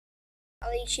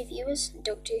fellow YouTube viewers, and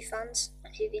Doctor Who fans,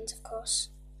 and Whovians of course.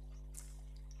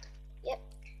 Yep,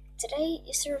 today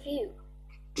is the review.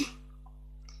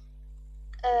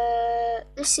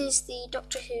 This is the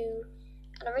Doctor Who,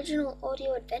 an original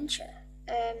audio adventure.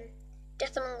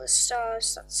 Death Among the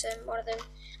Stars, that's one of them.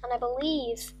 And I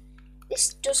believe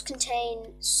this does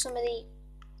contain some of the...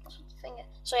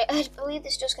 I believe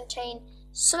this does contain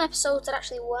some episodes that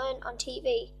actually weren't on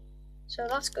TV. So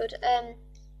that's good. And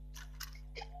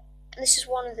this is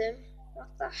one of them. What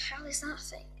the hell is that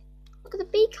thing? Look at the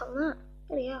beak on that.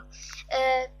 There we go.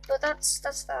 But that's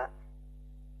that.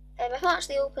 I've not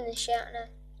actually opened this yet, and I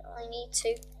don't really need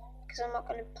to, because I'm not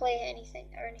going to play anything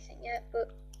yet.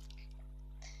 But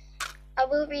I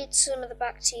will read some of the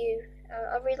back to you.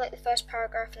 I'll read like the first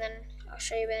paragraph, and then I'll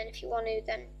show you. And if you want to,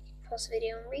 then pause the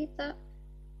video and read that.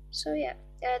 So yeah,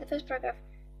 the first paragraph.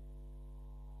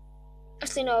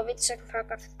 Actually, no, I'll read the second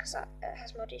paragraph because that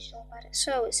has more detail about it.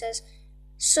 So it says,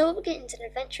 "So begins an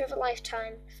adventure of a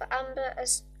lifetime for Amber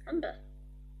as Amber.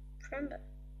 Prember.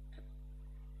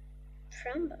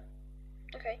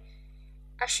 Okay.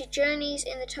 As she journeys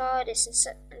in the TARDIS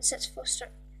and sets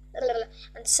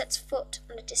foot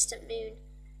on a distant moon.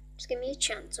 Just give me a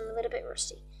chance. I'm a little bit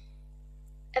rusty.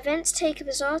 Events take a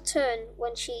bizarre turn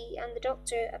when she and the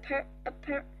Doctor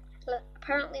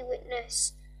apparently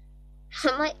witness."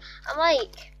 I'm like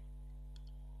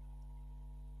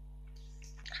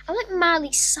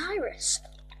Miley Cyrus.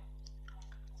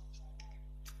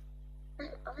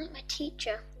 I'm like my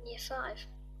teacher in Year 5.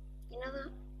 You know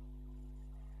that?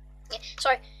 Yeah,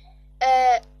 sorry.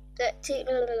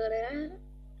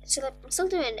 I'm still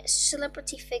doing it.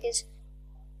 Celebrity figures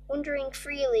wandering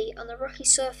freely on the rocky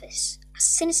surface. A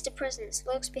sinister presence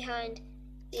lurks behind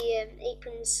the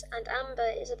aprons, and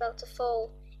Amber is about to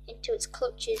fall into its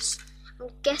clutches. I'm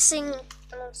guessing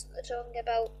the monster they're talking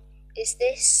about is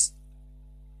this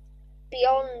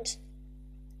beyond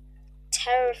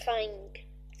terrifying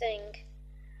thing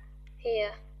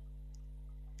here.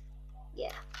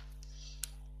 Yeah.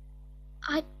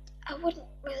 I wouldn't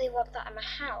really want that in my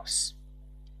house.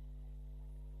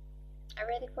 I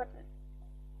really wouldn't.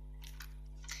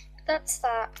 That's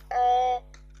that.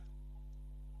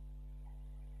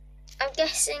 I'm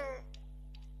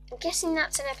guessing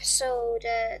that's an episode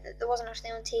that wasn't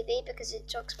actually on TV, because it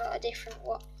talks about a different,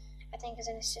 what I think is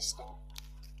an assistant.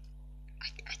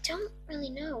 I don't really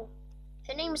know.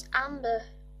 Her name is Amber.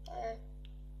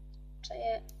 So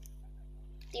yeah,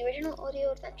 the original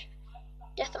audio adventure,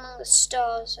 Death Among the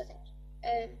Stars, I think.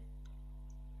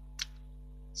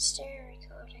 Stereo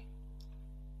recording.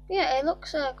 Yeah, it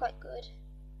looks quite good.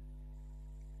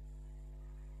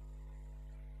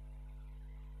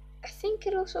 I think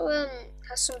it also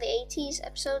has some of the 80s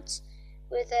episodes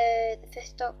with the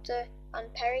Fifth Doctor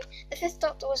and Perry. The Fifth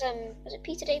Doctor was it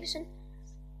Peter Davison?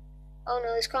 Oh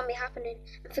no, this can't be happening.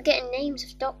 I'm forgetting names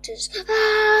of doctors.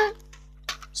 Ah!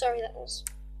 Sorry, that was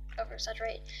over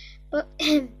exaggerated. But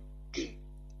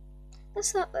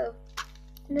that's that though.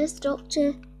 And there's the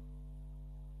Doctor.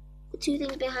 The two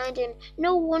things behind him.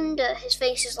 No wonder his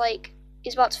face is like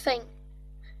he's about to faint.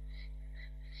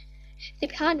 They're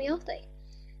behind me, aren't they?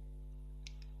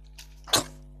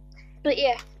 But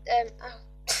yeah,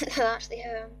 actually,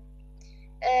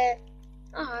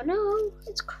 oh no,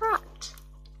 it's cracked.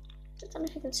 I don't know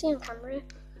if you can see on camera.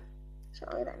 It's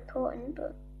not really that important,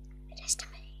 but it is to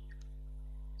me.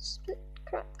 Split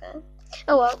crack there.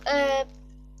 Oh well,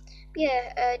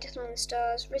 yeah, Death Among the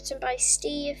Stars, written by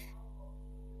Steve.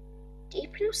 Do you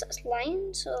pronounce that as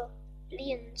Lions or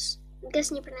Lions? I'm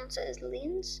guessing you pronounce it as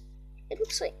Lions. It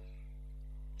looks like,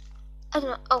 I don't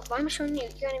know. Oh, why am I showing you? You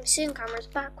can't even see on camera. It's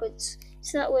backwards.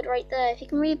 So that word right there. If you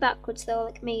can read backwards though,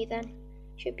 like me, then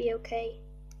it should be okay.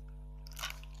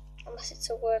 Unless it's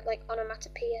a word like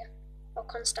onomatopoeia or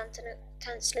Constantinople.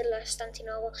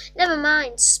 Never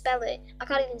mind, spell it. I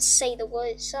can't even say the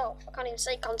word itself. I can't even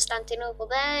say Constantinople.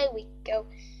 There we go.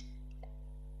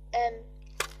 Yeah,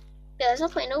 there's no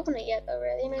point in opening it yet though,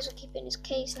 really. You may as well keep it in its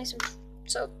case nice and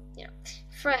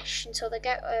fresh until they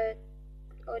get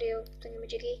audio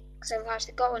thingamajiggy, because I've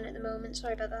actually got one at the moment.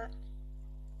 Sorry about that.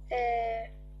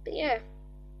 But yeah,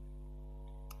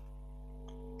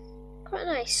 quite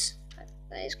nice.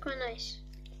 That is quite nice.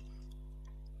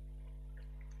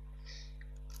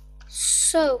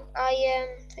 So I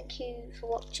thank you for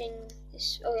watching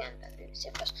this. Oh yeah, so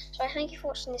I thank you for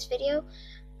watching this video.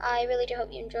 I really do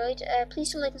hope you enjoyed.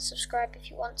 Please do like and subscribe if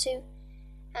you want to,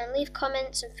 and leave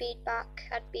comments and feedback.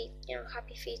 I'd be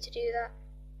happy for you to do that.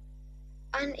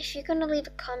 And if you're gonna leave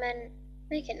a comment,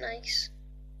 make it nice.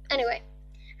 Anyway,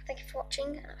 thank you for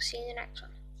watching, and I'll see you in the next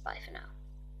one. Bye for now.